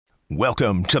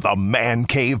Welcome to the Man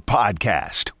Cave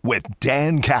Podcast with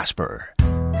Dan Casper.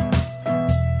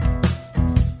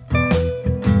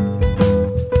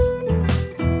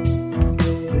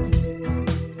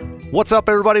 What's up,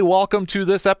 everybody? Welcome to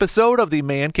this episode of the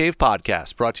Man Cave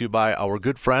Podcast, brought to you by our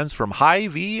good friends from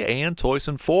Hy-Vee and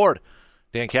Toyson Ford.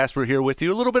 Dan Casper here with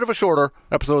you. A little bit of a shorter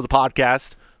episode of the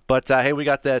podcast, but hey, we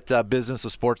got that business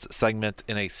of sports segment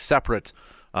in a separate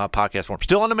podcast form.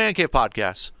 Still on the Man Cave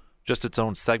Podcast, just its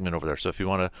own segment over there. So if you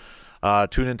want to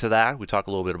tune into that, we talk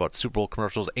a little bit about Super Bowl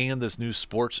commercials and this new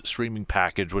sports streaming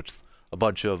package, which a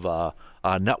bunch of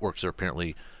networks are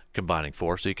apparently combining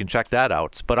for. So you can check that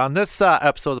out. But on this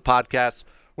episode of the podcast,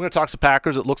 we're going to talk some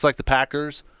Packers. It looks like the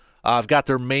Packers have got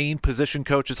their main position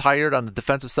coaches hired on the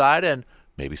defensive side and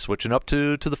maybe switching up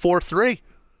to the 4-3.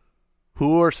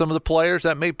 Who are some of the players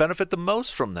that may benefit the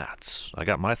most from that? I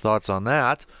got my thoughts on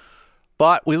that.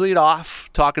 But we lead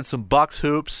off talking some Bucs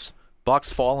hoops.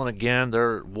 Bucs falling again.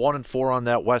 They're 1-4 on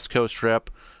that West Coast trip.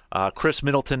 Chris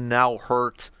Middleton now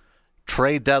hurt.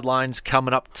 Trade deadline's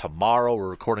coming up tomorrow. We're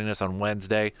recording this on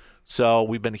Wednesday. So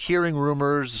we've been hearing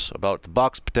rumors about the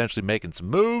Bucs potentially making some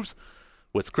moves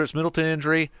with Chris Middleton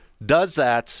injury. Does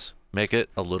that make it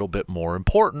a little bit more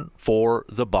important for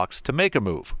the Bucs to make a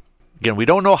move? Again, we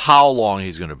don't know how long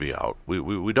he's going to be out.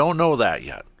 We don't know that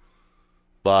yet.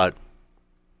 But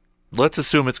let's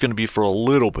assume it's going to be for a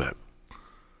little bit.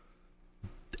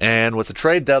 And with the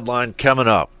trade deadline coming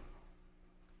up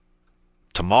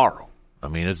tomorrow, I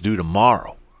mean, it's due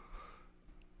tomorrow.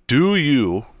 Do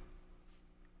you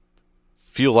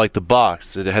feel like the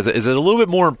Bucs, is it a little bit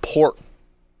more important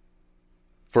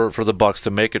for the Bucs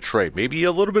to make a trade? Maybe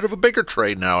a little bit of a bigger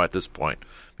trade now at this point.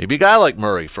 Maybe a guy like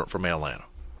Murray from Atlanta.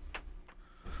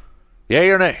 Yay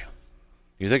or nay?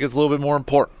 You think it's a little bit more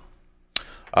important?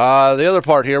 The other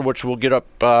part here, which we'll get up,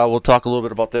 we'll talk a little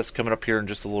bit about this coming up here in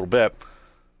just a little bit.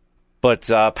 But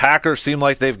Packers seem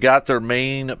like they've got their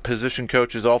main position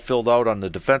coaches all filled out on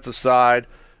the defensive side.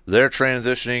 They're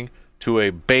transitioning to a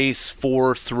base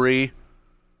 4-3.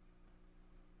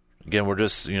 Again, we're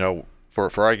just,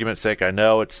 for argument's sake, I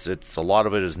know it's a lot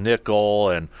of it is nickel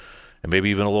and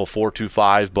maybe even a little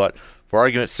 4-2-5. But for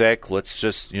argument's sake, let's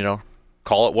just,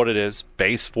 call it what it is,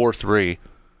 base 4-3.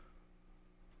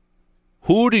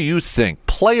 Who do you think,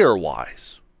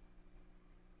 player-wise,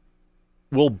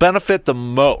 will benefit the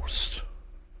most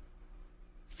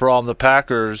from the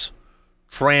Packers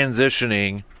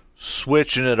transitioning,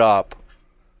 switching it up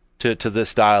to this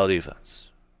style of defense?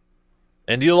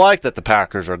 And do you like that the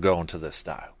Packers are going to this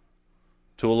style,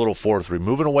 to a little 4-3,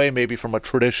 moving away maybe from a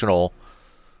traditional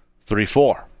 3-4?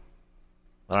 All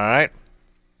right?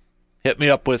 Hit me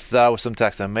up with some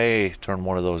text. I may turn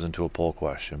one of those into a poll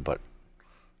question, but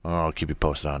I'll keep you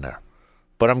posted on there.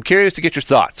 But I'm curious to get your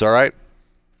thoughts, all right?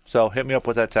 So hit me up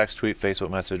with that text, tweet, Facebook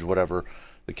message, whatever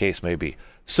the case may be.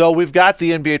 So we've got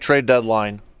the NBA trade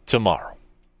deadline tomorrow.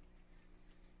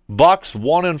 Bucs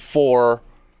 1-4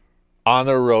 on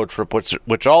their road trip,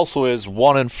 which also is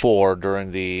 1-4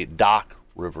 during the Doc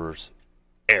Rivers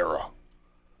era.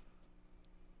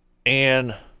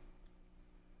 And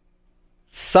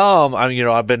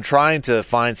I've been trying to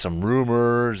find some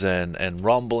rumors and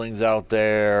rumblings out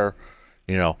there.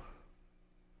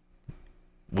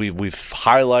 We've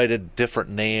highlighted different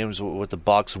names with the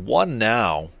Bucs. One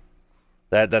now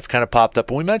that's kind of popped up,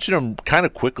 and we mentioned him kind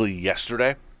of quickly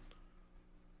yesterday.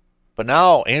 But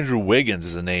now Andrew Wiggins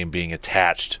is a name being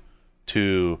attached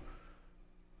to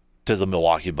the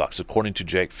Milwaukee Bucks, according to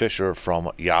Jake Fisher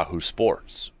from Yahoo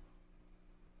Sports.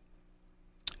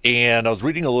 And I was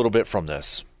reading a little bit from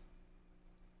this.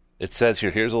 It says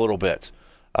here's a little bit.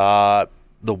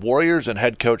 The Warriors and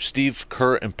head coach Steve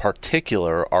Kerr in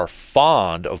particular are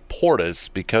fond of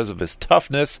Portis because of his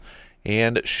toughness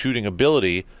and shooting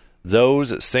ability.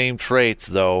 Those same traits,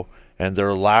 though, and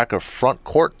their lack of front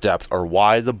court depth are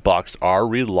why the Bucs are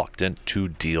reluctant to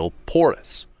deal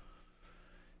Portis.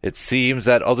 It seems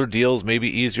that other deals may be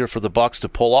easier for the Bucs to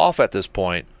pull off at this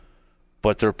point,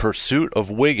 but their pursuit of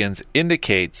Wiggins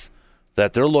indicates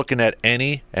that they're looking at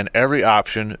any and every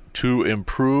option to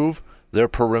improve their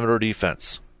perimeter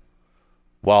defense.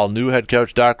 While new head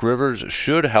coach Doc Rivers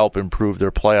should help improve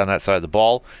their play on that side of the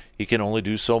ball, he can only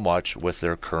do so much with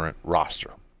their current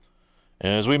roster.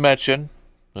 And as we mentioned,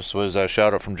 this was a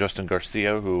shout-out from Justin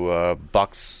Garcia, who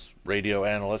Bucs radio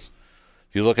analyst.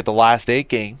 If you look at the last 8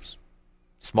 games,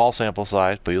 small sample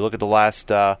size, but you look at the last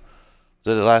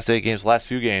 8 games, last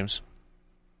few games,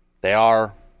 they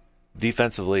are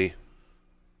defensively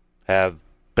have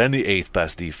been the 8th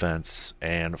best defense,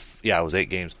 and it was 8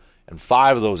 games, and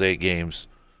 5 of those 8 games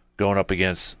going up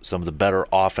against some of the better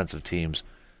offensive teams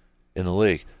in the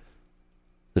league.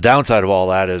 The downside of all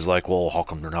that is like, well, how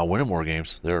come they're not winning more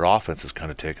games? Their offense is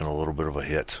kind of taking a little bit of a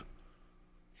hit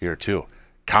here too.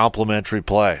 Complementary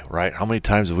play, right? How many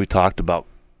times have we talked about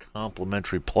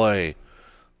complementary play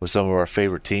with some of our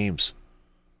favorite teams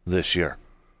this year?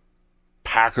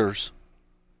 Packers,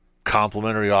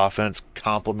 complementary offense,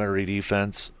 complementary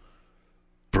defense.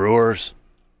 Brewers,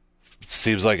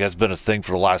 seems like that's been a thing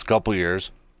for the last couple of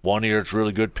years. One year it's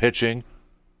really good pitching,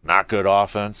 not good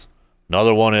offense.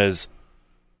 Another one is,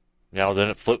 then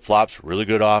it flip-flops, really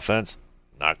good offense,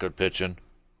 not good pitching.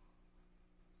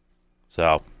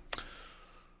 So,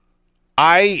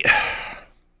 again,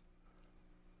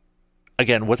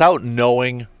 without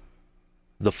knowing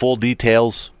the full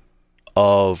details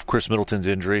of Chris Middleton's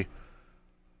injury,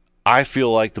 I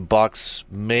feel like the Bucs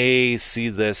may see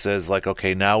this as like,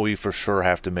 okay, now we for sure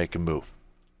have to make a move.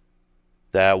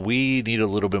 That we need a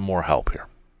little bit more help here.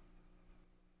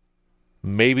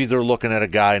 Maybe they're looking at a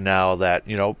guy now that,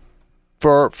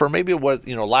 for maybe what,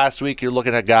 last week you're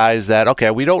looking at guys that, okay,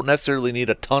 we don't necessarily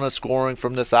need a ton of scoring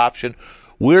from this option.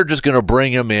 We're just going to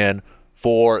bring him in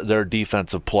for their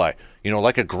defensive play.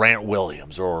 Like a Grant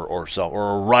Williams or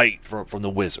a Wright from the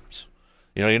Wizards.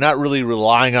 You're not really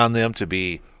relying on them to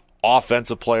be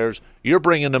offensive players. You're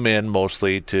bringing them in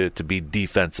mostly to be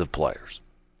defensive players.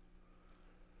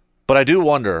 But I do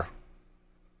wonder,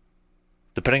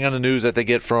 depending on the news that they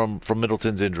get from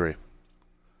Middleton's injury,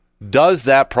 does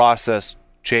that process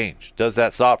change? Does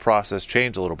that thought process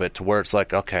change a little bit to where it's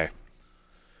like, okay,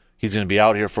 he's going to be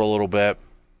out here for a little bit.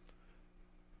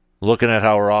 Looking at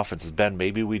how our offense has been,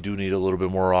 maybe we do need a little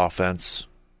bit more offense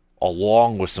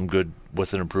along with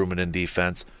with an improvement in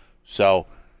defense. So,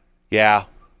 yeah,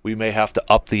 we may have to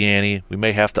up the ante. We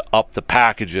may have to up the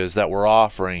packages that we're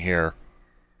offering here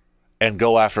and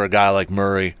go after a guy like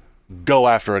Murray, go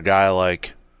after a guy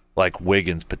like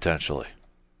Wiggins potentially.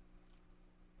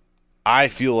 I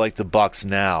feel like the Bucs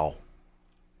now,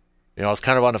 I was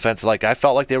kind of on the fence. Like, I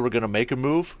felt like they were going to make a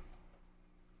move,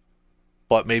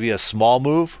 but maybe a small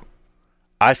move.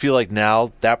 I feel like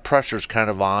now that pressure's kind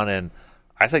of on, and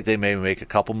I think they may make a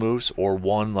couple moves or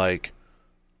one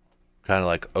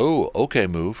oh, okay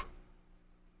move.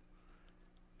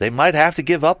 They might have to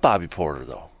give up Bobby Porter,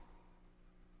 though.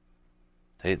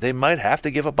 They might have to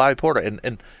give up Bobby Porter,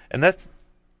 and that,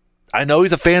 I know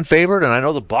he's a fan favorite, and I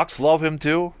know the Bucs love him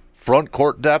too. Front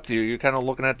court depth, you're kind of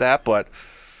looking at that, but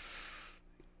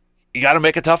you got to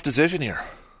make a tough decision here.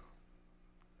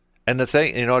 And the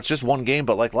thing, it's just one game,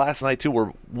 but like last night too,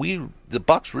 where the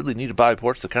Bucs really needed Bobby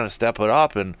Portis to kind of step it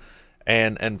up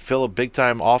and fill a big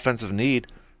time offensive need.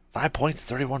 5 points,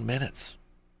 31 minutes.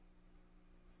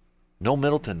 No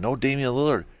Middleton, no Damian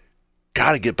Lillard.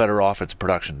 Got to get better offensive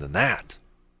production than that.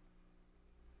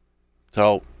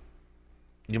 So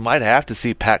you might have to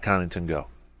see Pat Connaughton go,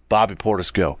 Bobby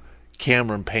Portis go,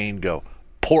 Cameron Payne go,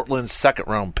 Portland's second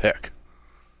round pick.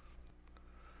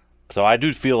 So I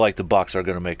do feel like the Bucs are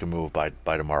going to make a move by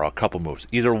tomorrow, a couple moves.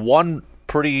 Either one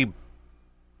pretty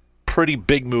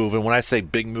big move, and when I say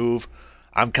big move,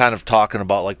 I'm kind of talking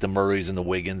about like the Murrays and the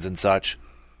Wiggins and such.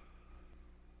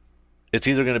 It's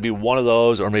either going to be one of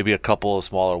those or maybe a couple of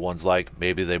smaller ones, like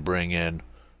maybe they bring in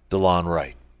DeLon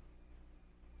Wright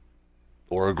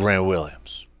or a Grant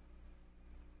Williams.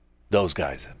 Those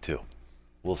guys in too.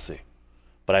 We'll see.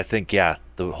 But I think, yeah,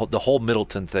 the whole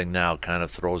Middleton thing now kind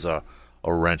of throws a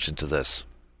wrench into this.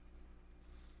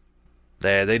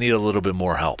 They need a little bit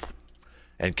more help.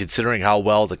 And considering how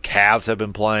well the Cavs have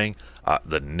been playing,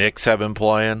 the Knicks have been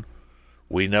playing,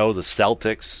 we know the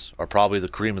Celtics are probably the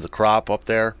cream of the crop up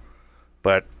there.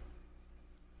 But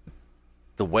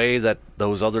the way that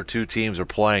those other two teams are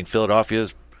playing,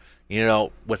 Philadelphia's,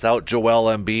 without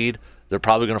Joel Embiid, they're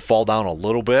probably going to fall down a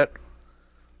little bit.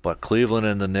 But Cleveland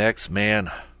and the Knicks, man,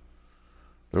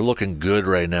 they're looking good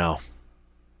right now.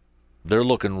 They're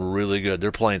looking really good.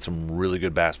 They're playing some really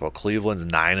good basketball. Cleveland's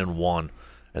 9-1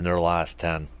 in their last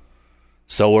 10.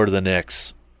 So are the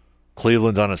Knicks.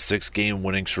 Cleveland's on a 6-game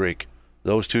winning streak.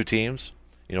 Those two teams,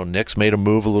 Knicks made a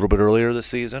move a little bit earlier this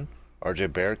season. R.J.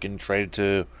 Barrett getting traded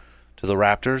to the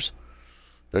Raptors.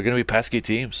 They're going to be pesky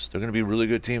teams. They're going to be really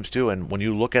good teams too. And when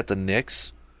you look at the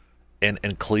Knicks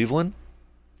and Cleveland,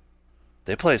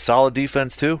 they play a solid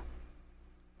defense too.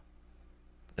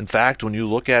 In fact, when you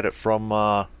look at it from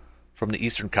the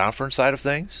Eastern Conference side of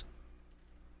things,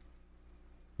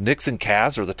 Knicks and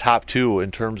Cavs are the top two in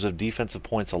terms of defensive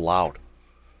points allowed.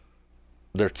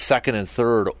 They're second and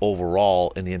third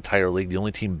overall in the entire league. The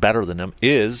only team better than them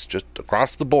is, just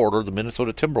across the border, the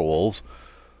Minnesota Timberwolves,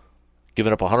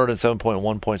 giving up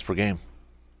 107.1 points per game.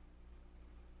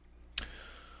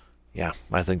 Yeah,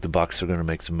 I think the Bucs are going to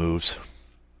make some moves.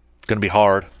 It's going to be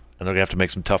hard. and they're going to have to make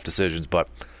some tough decisions, but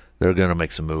they're going to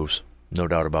make some moves, no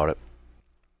doubt about it.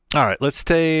 All right, let's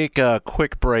take a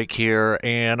quick break here,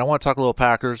 and I want to talk a little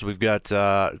Packers. We've got,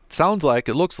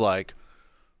 it looks like,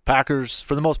 Packers,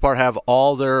 for the most part, have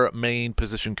all their main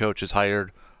position coaches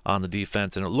hired on the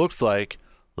defense, and it looks like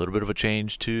a little bit of a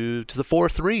change to the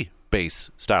 4-3 base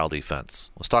style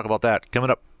defense. Let's talk about that coming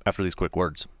up after these quick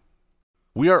words.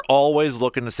 We are always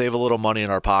looking to save a little money in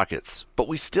our pockets, but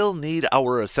we still need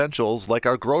our essentials like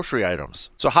our grocery items.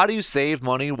 So how do you save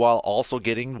money while also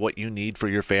getting what you need for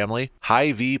your family?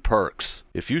 Hy-Vee Perks.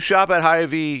 If you shop at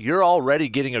Hy-Vee, you're already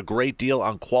getting a great deal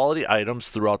on quality items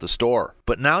throughout the store.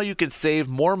 But now you can save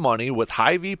more money with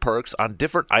Hy-Vee Perks on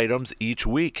different items each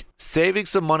week. Saving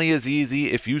some money is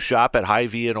easy if you shop at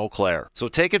Hy-Vee in Eau Claire. So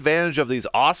take advantage of these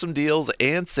awesome deals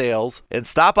and sales and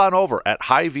stop on over at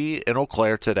Hy-Vee in Eau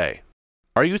Claire today.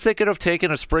 Are you thinking of taking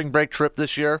a spring break trip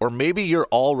this year? Or maybe you're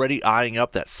already eyeing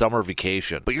up that summer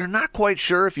vacation, but you're not quite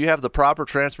sure if you have the proper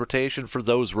transportation for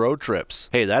those road trips.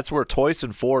 Hey, that's where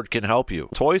Toyson Ford can help you.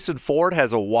 Toyson Ford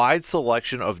has a wide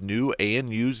selection of new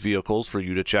and used vehicles for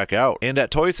you to check out. And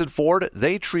at Toyson Ford,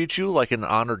 they treat you like an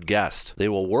honored guest. They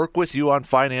will work with you on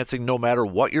financing no matter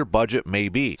what your budget may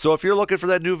be. So if you're looking for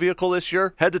that new vehicle this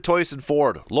year, head to Toyson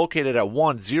Ford, located at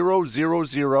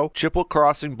 1000 Chippewa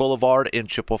Crossing Boulevard in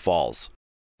Chippewa Falls.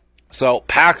 So,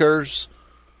 Packers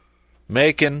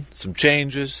making some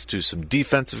changes to some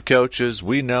defensive coaches.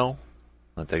 We know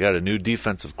that they got a new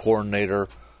defensive coordinator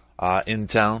in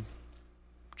town,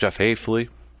 Jeff Hafley,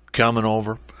 coming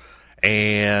over.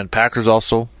 And Packers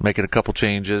also making a couple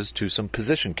changes to some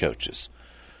position coaches.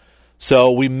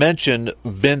 So, we mentioned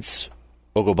Vince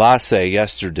Ogobase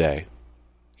yesterday.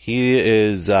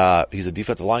 He's a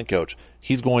defensive line coach.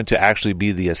 He's going to actually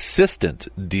be the assistant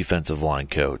defensive line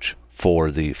coach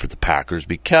for the Packers,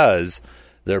 because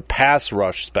their pass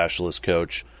rush specialist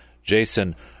coach,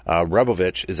 Jason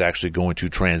Rebovich, is actually going to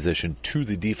transition to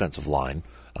the defensive line,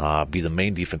 be the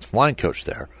main defensive line coach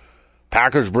there.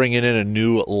 Packers bringing in a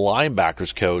new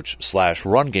linebackers coach /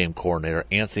 run game coordinator,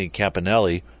 Anthony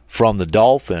Campanelli, from the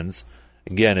Dolphins.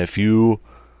 Again, if you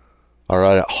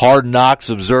are a Hard Knocks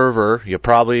observer, you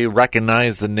probably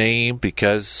recognize the name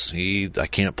because I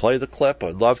can't play the clip.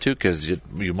 I'd love to, because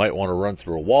you might want to run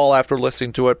through a wall after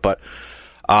listening to it, but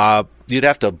you'd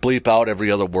have to bleep out every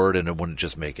other word, and it wouldn't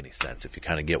just make any sense if you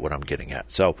kind of get what I'm getting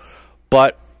at. So,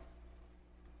 but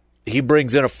he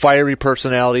brings in a fiery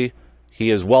personality. He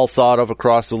is well thought of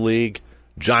across the league.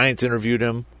 Giants interviewed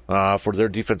him for their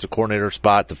defensive coordinator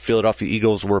spot. The Philadelphia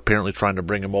Eagles were apparently trying to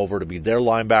bring him over to be their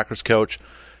linebackers coach.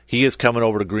 He is coming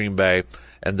over to Green Bay,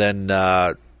 and then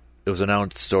it was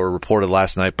announced or reported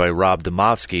last night by Rob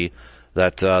Demovsky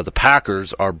that the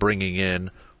Packers are bringing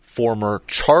in former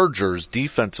Chargers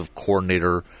defensive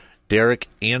coordinator Derek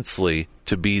Ansley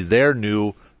to be their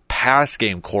new pass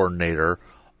game coordinator.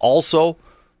 Also,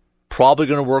 probably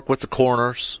going to work with the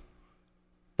corners.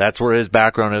 That's where his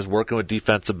background is, working with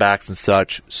defensive backs and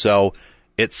such. So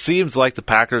it seems like the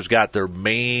Packers got their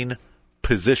main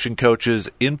position coaches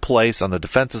in place on the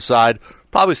defensive side.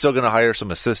 Probably still going to hire some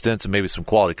assistants and maybe some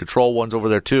quality control ones over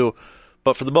there too.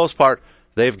 But for the most part,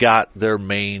 they've got their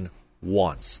main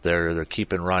ones. They're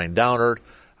keeping Ryan Downard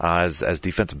as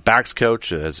defensive backs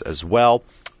coach as well.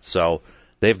 So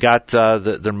they've got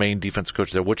their main defensive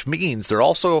coach there, which means they're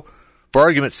also, for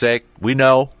argument's sake, we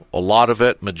know a lot of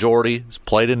it, majority, is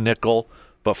played in nickel.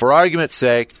 But for argument's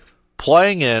sake,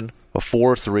 playing in a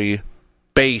 4-3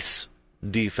 base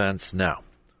defense now.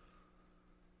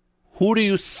 Who do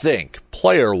you think,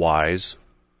 player-wise,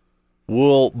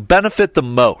 will benefit the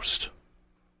most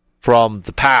from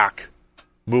the Pack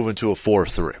moving to a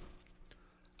 4-3?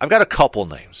 I've got a couple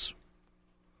names.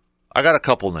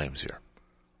 Here.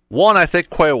 One, I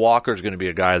think Quay Walker is going to be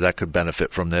a guy that could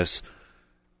benefit from this.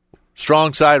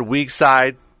 Strong side, weak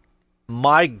side.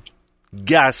 My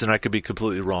guess, and I could be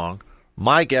completely wrong,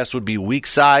 my guess would be weak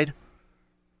side.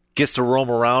 Gets to roam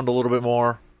around a little bit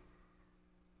more.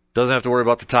 Doesn't have to worry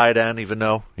about the tight end, even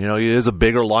though, he is a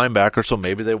bigger linebacker, so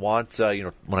maybe they want,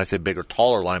 when I say bigger,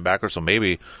 taller linebacker, so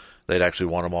maybe they'd actually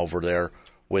want him over there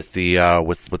with the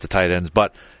with the tight ends.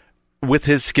 But with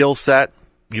his skill set,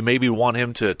 you maybe want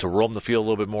him to roam the field a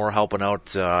little bit more, helping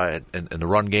out in the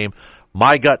run game.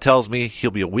 My gut tells me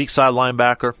he'll be a weak side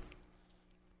linebacker.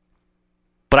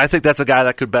 But I think that's a guy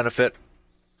that could benefit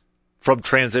from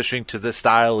transitioning to this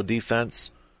style of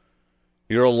defense.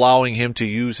 You're allowing him to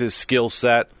use his skill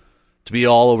set to be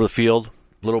all over the field,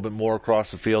 a little bit more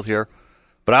across the field here.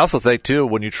 But I also think, too,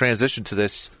 when you transition to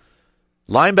this,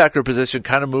 linebacker position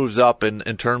kind of moves up in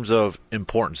terms of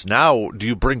importance. Now, do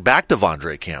you bring back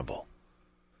Devondre Campbell?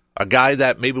 A guy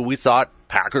that maybe we thought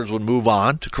Packers would move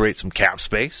on to create some cap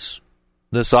space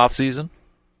this offseason.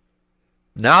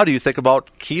 Now do you think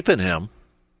about keeping him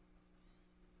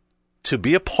to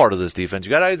be a part of this defense? You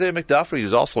got Isaiah McDuffie,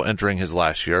 who's also entering his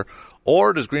last year.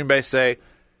 Or does Green Bay say,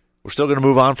 we're still going to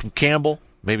move on from Campbell,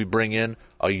 maybe bring in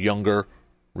a younger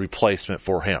replacement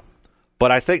for him?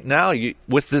 But I think now,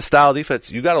 with this style of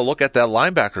defense, you got to look at that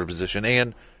linebacker position.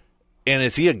 And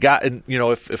is he a guy, and,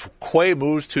 if Quay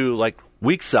moves to, like,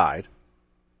 weak side,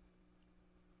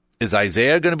 is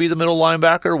Isaiah going to be the middle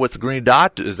linebacker with the green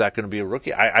dot? Is that going to be a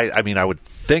rookie? I mean, I would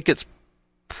think it's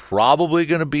probably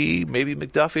going to be maybe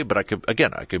McDuffie, but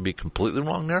I could be completely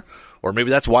wrong there. Or maybe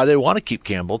that's why they want to keep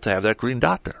Campbell, to have that green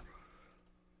dot there.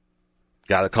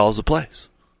 Guy that calls the plays.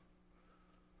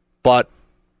 But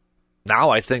now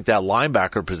I think that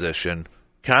linebacker position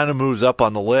kind of moves up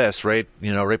on the list, right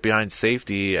behind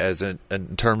safety, as in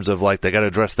terms of, like, they got to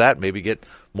address that, maybe get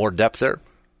more depth there,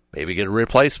 maybe get a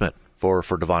replacement for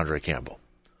Devondre Campbell.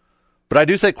 But I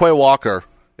do think Quay Walker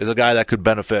is a guy that could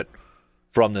benefit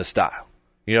from this style.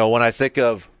 When I think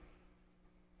of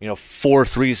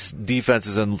 4-3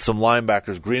 defenses and some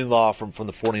linebackers, Greenlaw from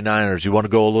the 49ers, you want to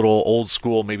go a little old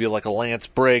school, maybe like a Lance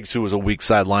Briggs, who was a weak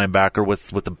side linebacker with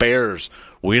the Bears.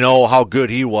 We know how good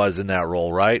he was in that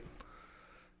role, right?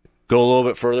 Go a little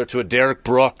bit further to a Derek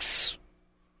Brooks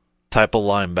type of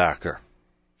linebacker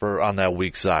on that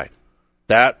weak side.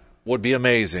 That would be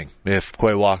amazing if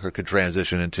Quay Walker could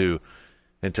transition into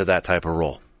that type of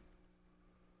role.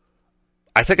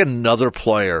 I think another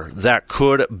player that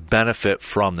could benefit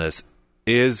from this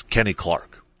is Kenny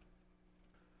Clark.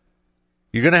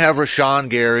 You're going to have Rashawn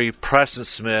Gary, Preston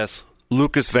Smith,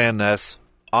 Lucas Van Ness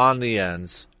on the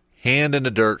ends, hand in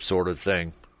the dirt sort of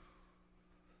thing.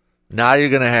 Now you're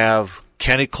going to have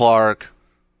Kenny Clark,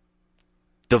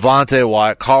 Devontae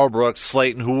Wyatt, Carl Brooks,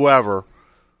 Slayton, whoever.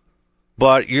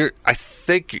 But I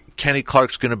think Kenny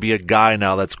Clark's going to be a guy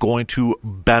now that's going to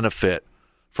benefit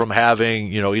from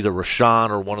having, either Rashawn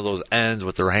or one of those ends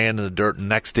with their hand in the dirt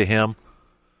next to him.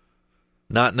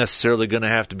 Not necessarily going to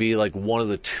have to be like one of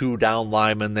the two down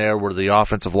linemen there where the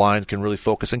offensive line can really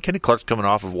focus. And Kenny Clark's coming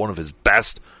off of one of his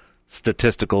best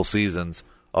statistical seasons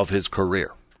of his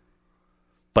career.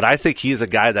 But I think he is a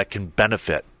guy that can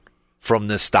benefit from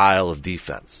this style of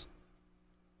defense.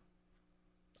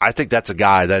 I think that's a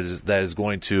guy that is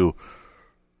going to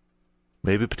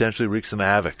maybe potentially wreak some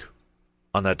havoc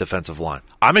on that defensive line.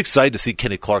 I'm excited to see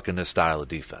Kenny Clark in this style of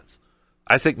defense.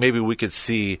 I think maybe we could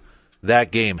see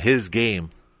that game, his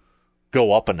game,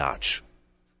 go up a notch.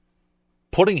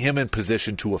 Putting him in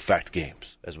position to affect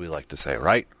games, as we like to say,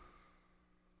 right?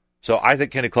 So I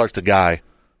think Kenny Clark's a guy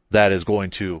that is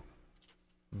going to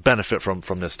benefit from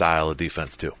this style of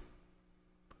defense too.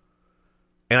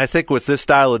 And I think with this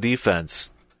style of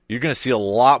defense, you're going to see a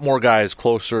lot more guys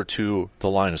closer to the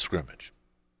line of scrimmage.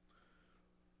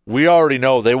 We already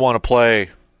know they want to play a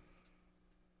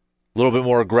little bit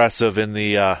more aggressive in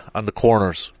the on the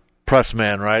corners. Press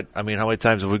man, right? I mean, how many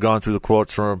times have we gone through the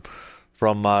quotes from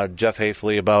Jeff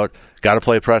Hafley about got to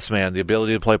play press man, the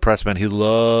ability to play press man. He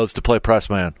loves to play press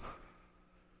man.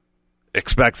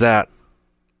 Expect that.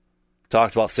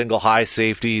 Talked about single high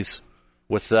safeties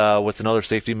with another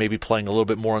safety maybe playing a little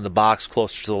bit more in the box,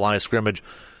 closer to the line of scrimmage.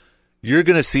 You're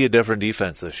going to see a different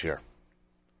defense this year.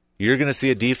 You're going to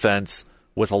see a defense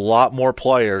with a lot more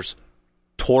players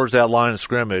towards that line of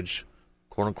scrimmage,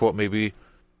 quote unquote, maybe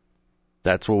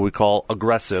that's what we call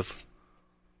aggressive,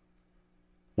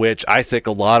 which I think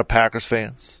a lot of Packers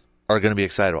fans are going to be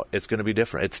excited about. It's going to be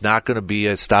different. It's not going to be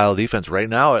a style of defense right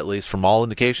now, at least from all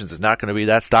indications. It's not going to be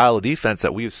that style of defense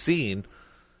that we've seen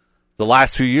the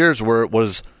last few years where it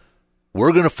was,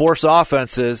 we're going to force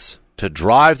offenses to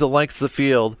drive the length of the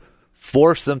field,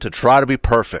 force them to try to be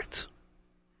perfect.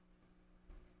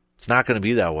 It's not going to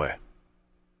be that way.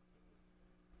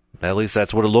 At least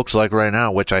that's what it looks like right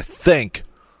now, which I think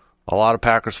a lot of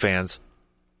Packers fans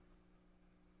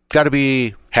got to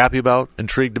be happy about,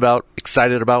 intrigued about,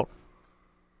 excited about.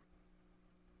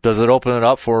 Does it open it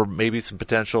up for maybe some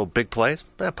potential big plays?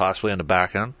 Possibly on the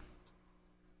back end.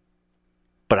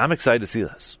 But I'm excited to see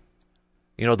this.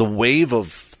 The wave of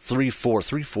 3-4.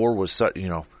 3-4 was such,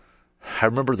 I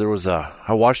remember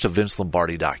I watched a Vince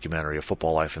Lombardi documentary, A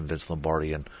Football Life in Vince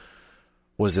Lombardi, and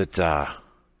was it Sonny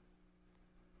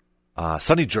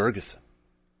Jurgensen,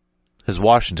 his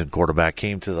Washington quarterback,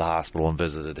 came to the hospital and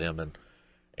visited him,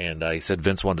 and he said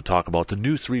Vince wanted to talk about the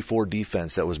new 3-4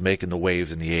 defense that was making the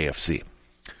waves in the AFC.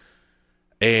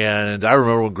 And I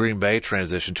remember when Green Bay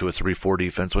transitioned to a 3-4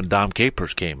 defense when Dom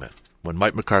Capers came in. When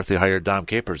Mike McCarthy hired Dom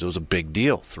Capers, it was a big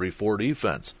deal, 3-4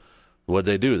 defense. What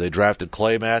did they do? They drafted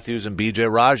Clay Matthews and B.J.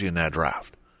 Raji in that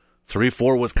draft.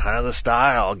 3-4 was kind of the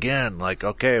style. Again, like,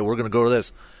 okay, we're going to go to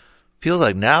this. Feels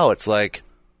like now it's like,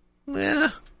 eh.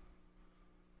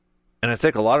 And I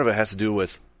think a lot of it has to do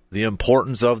with the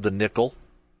importance of the nickel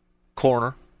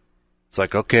corner. It's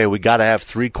like, okay, we got to have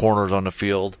 3 corners on the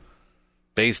field.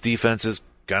 Base defense is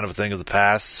kind of a thing of the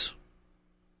past.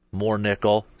 More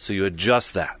nickel, so you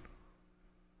adjust that.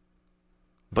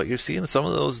 But you're seeing some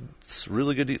of those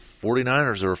really good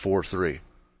 49ers are 4-3.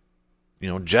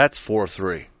 Jets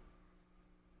 4-3.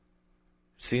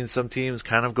 Seeing some teams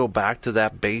kind of go back to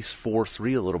that base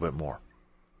 4-3 a little bit more.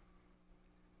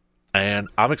 And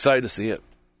I'm excited to see it.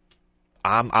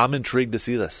 I'm intrigued to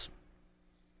see this.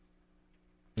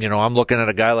 I'm looking at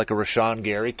a guy like a Rashawn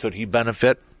Gary. Could he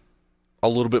benefit a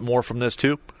little bit more from this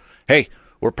too? Hey,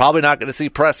 we're probably not going to see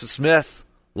Preston Smith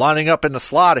lining up in the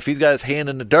slot if he's got his hand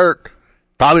in the dirt.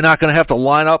 Probably not going to have to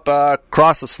line up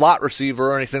across the slot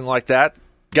receiver or anything like that.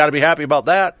 Got to be happy about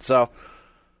that.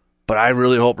 But I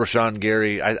really hope Rashawn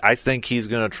Gary, I think he's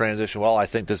going to transition well. I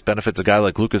think this benefits a guy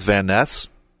like Lucas Van Ness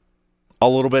a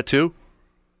little bit too.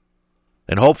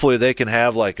 And hopefully they can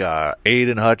have like a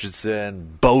Aiden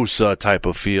Hutchinson, Bosa type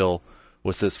of feel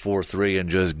with this 4-3 and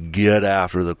just get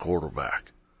after the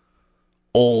quarterback.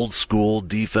 Old school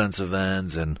defensive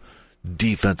ends and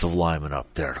defensive linemen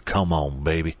up there. Come on,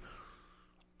 baby.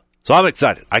 So I'm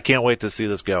excited. I can't wait to see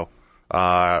this go.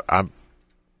 How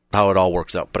it all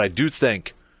works out. But I do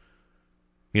think,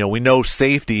 we know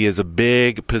safety is a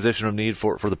big position of need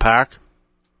for the Pack.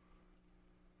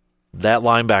 That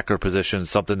linebacker position is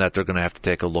something that they're going to have to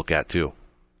take a look at too.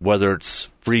 Whether it's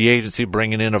free agency,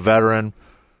 bringing in a veteran,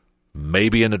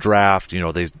 maybe in the draft.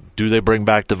 They bring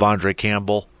back Devondre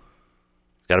Campbell?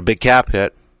 Got a big cap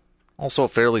hit. Also a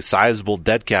fairly sizable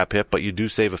dead cap hit, but you do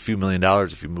save a few $1 million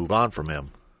if you move on from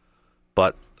him.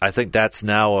 But I think that's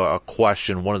now a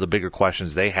question, one of the bigger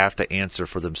questions they have to answer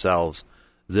for themselves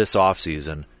this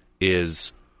offseason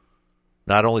is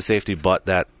not only safety, but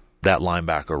that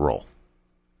linebacker role.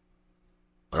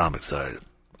 But I'm excited.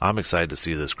 I'm excited to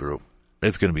see this group.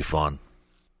 It's going to be fun.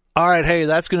 All right, hey,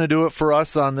 that's going to do it for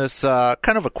us on this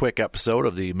kind of a quick episode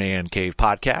of the Man Cave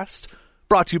Podcast.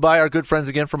 Brought to you by our good friends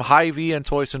again from Hy-Vee and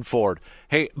Toyson Ford.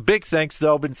 Hey, big thanks,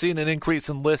 though. Been seeing an increase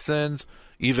in listens,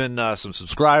 even some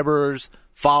subscribers,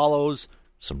 follows,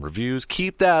 some reviews.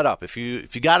 Keep that up. If you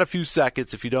got a few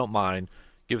seconds, if you don't mind,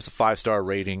 give us a 5-star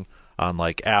rating on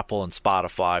like Apple and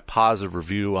Spotify, positive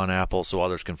review on Apple so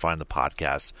others can find the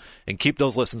podcast. And keep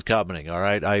those listens coming, all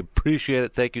right? I appreciate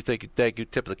it. Thank you.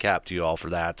 Tip of the cap to you all for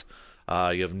that.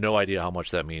 You have no idea how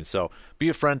much that means. So be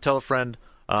a friend, tell a friend,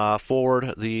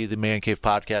 forward the Man Cave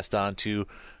Podcast on to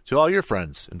all your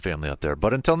friends and family out there.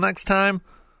 But until next time,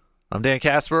 I'm Dan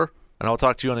Casper, and I'll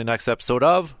talk to you on the next episode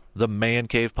of the Man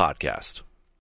Cave Podcast.